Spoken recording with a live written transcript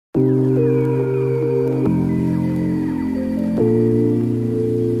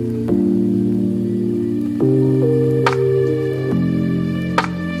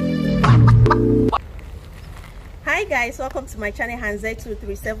welcome to my channel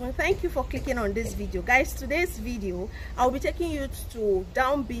Hanze237. Thank you for clicking on this video, guys. Today's video I'll be taking you to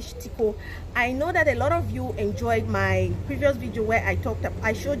Down Beach, Tiko. I know that a lot of you enjoyed my previous video where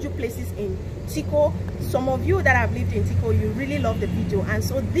I showed you places in Tiko. Some of you that have lived in Tiko, you really love the video, and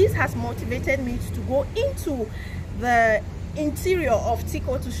so this has motivated me to go into the interior of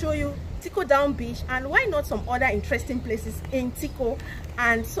Tiko to show you Tiko Down Beach, and why not some other interesting places in Tiko.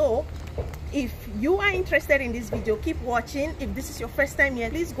 And so if you are interested in this video, keep watching. If this is your first time here,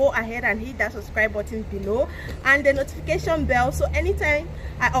 please go ahead and hit that subscribe button below and the notification bell, so anytime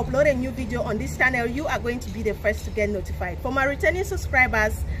I upload a new video on this channel, you are going to be the first to get notified. For my returning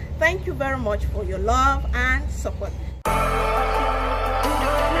subscribers, thank you very much for your love and support.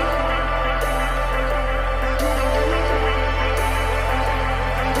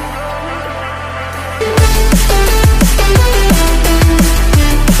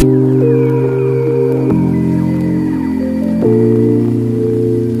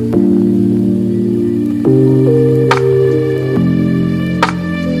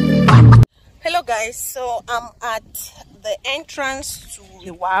 Hello guys, so I'm at the entrance to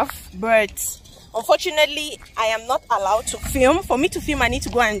the wharf, but unfortunately I am not allowed to film. For me to film, I need to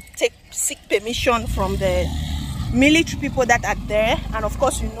go and seek permission from the military people that are there, and of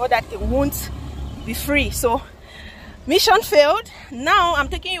course you know that they won't be free. So mission failed. Now I'm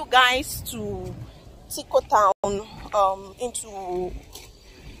taking you guys to Tiko Town, into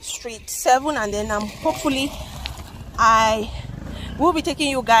Street 7, and then hopefully I will be taking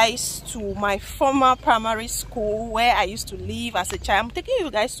you guys to my former primary school where I used to live as a child. I'm taking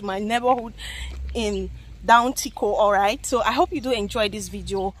you guys to my neighborhood in Down Tiko. Alright, so I hope you do enjoy this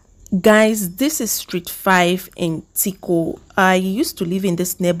video. Guys, this is Street 5 in Tiko. I used to live in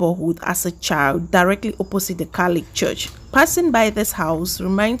this neighborhood as a child, directly opposite the Catholic Church. Passing by this house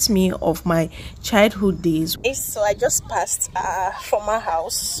reminds me of my childhood days. So I just passed a former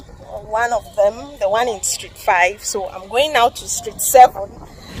house, one of them, the one in Street 5. So I'm going now to Street 7.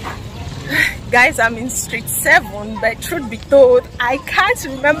 Guys, I'm in Street 7, but truth be told, I can't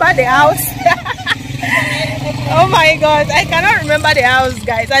remember the house. Oh my god, I cannot remember the house,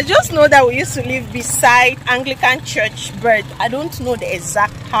 guys. I just know that we used to live beside Anglican Church, but I don't know the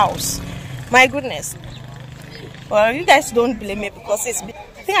exact house. My goodness. Well, you guys don't blame me because I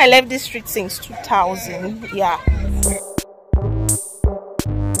think I left this street since 2000. Yeah.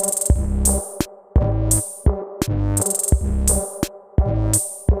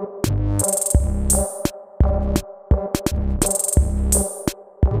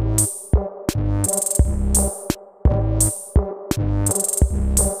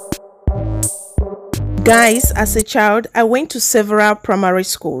 Guys, as a child, I went to several primary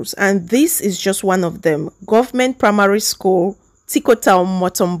schools, and this is just one of them. Government Primary School, Tiko Town,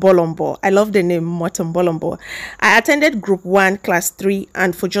 Motombolombo. I love the name Motombolombo. I attended Group 1, Class 3,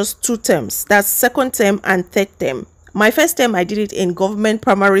 and for just 2 terms. That's second term and third term. My first term, I did it in Government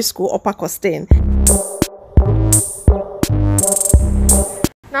Primary School, Upper Costain.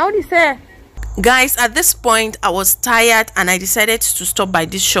 Now what is it? Guys, at this point I was tired and I decided to stop by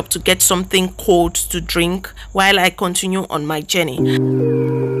this shop to get something cold to drink while I continue on my journey.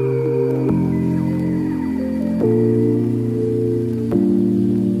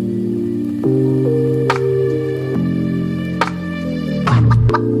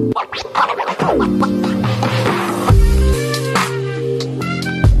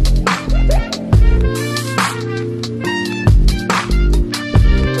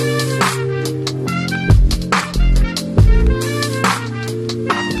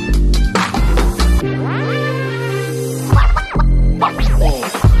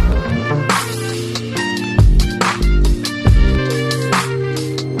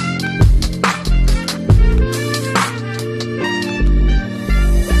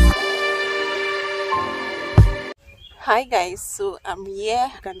 Hi guys, so I'm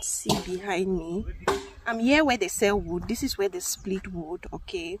here. You can see behind me, I'm here where they sell wood. This is where they split wood,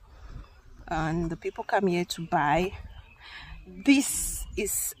 okay, and the people come here to buy. This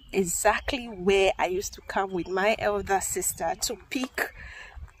is exactly where I used to come with my elder sister to pick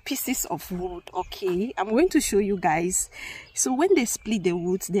pieces of wood. Okay, I'm going to show you guys. So when they split the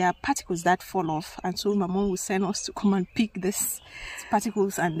wood, there are particles that fall off, and so my mom will send us to come and pick these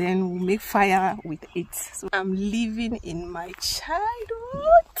particles, and then we'll make fire with it. So I'm living in my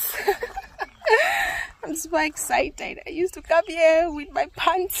childhood. I'm super excited. I used to come here with my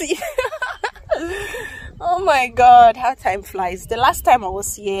panty. Oh my god, how time flies. The last time I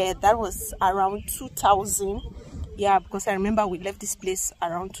was here, that was around 2000. Yeah, because I remember we left this place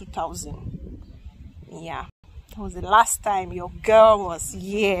around 2000. Yeah, That was the last time your girl was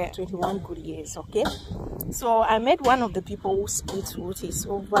here. 21 good years, okay? So I met one of the people who splits wood. He's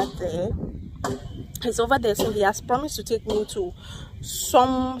over there. He's over there, so he has promised to take me to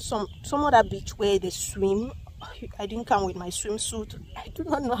some other beach where they swim. I didn't come with my swimsuit. I do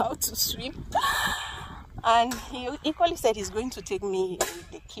not know how to swim. And he equally said he's going to take me in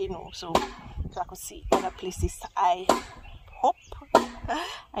the canoe, so I could see other places. I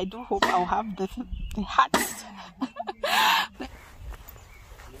do hope I'll have the hats.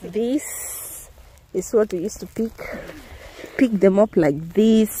 This is what we used to pick them up like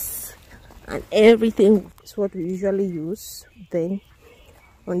this, and everything is what we usually use. Then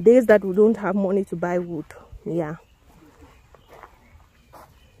on days that we don't have money to buy wood, yeah.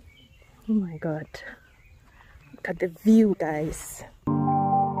 Oh my god, look at the view, guys.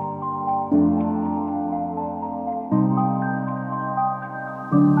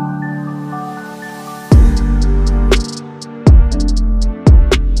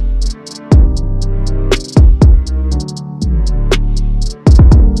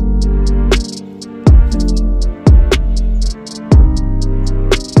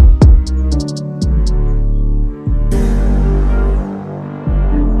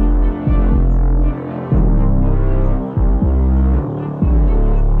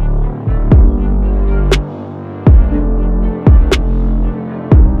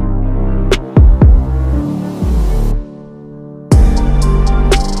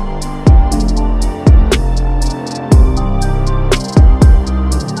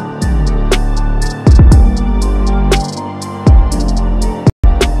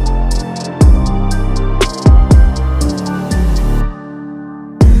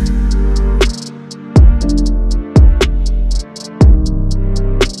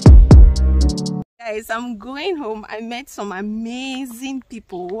 Guys, I'm going home. I met some amazing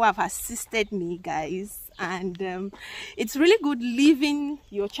people who have assisted me, guys, and it's really good living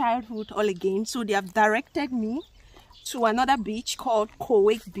your childhood all again. So they have directed me to another beach called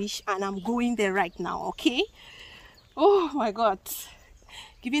Kuwait Beach, and I'm going there right now. Okay, oh my god,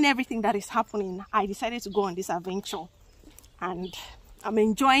 given everything that is happening, I decided to go on this adventure, and I'm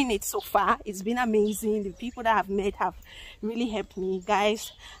enjoying it so far. It's been amazing. The people that I've met have really helped me.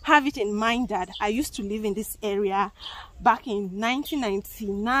 Guys, have it in mind that I used to live in this area back in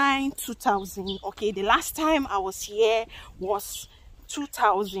 1999, 2000. Okay, the last time I was here was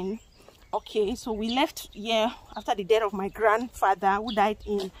 2000. Okay, so we left here after the death of my grandfather, who died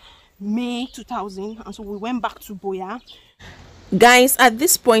in May 2000, and so we went back to Boya. Guys, at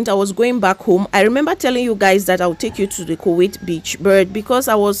this point I was going back home. I remember telling you guys that I'll take you to the Kuwait beach, but because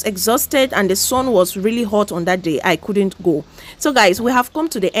I was exhausted and the sun was really hot on that day, I couldn't go. So guys, we have come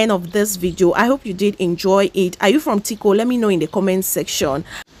to the end of this video. I hope you did enjoy it. Are you from Tiko? Let me know in the comment section.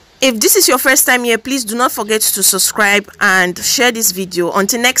 If this is your first time here, please do not forget to subscribe and share this video.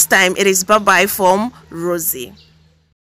 Until next time, it is bye bye from Rosie.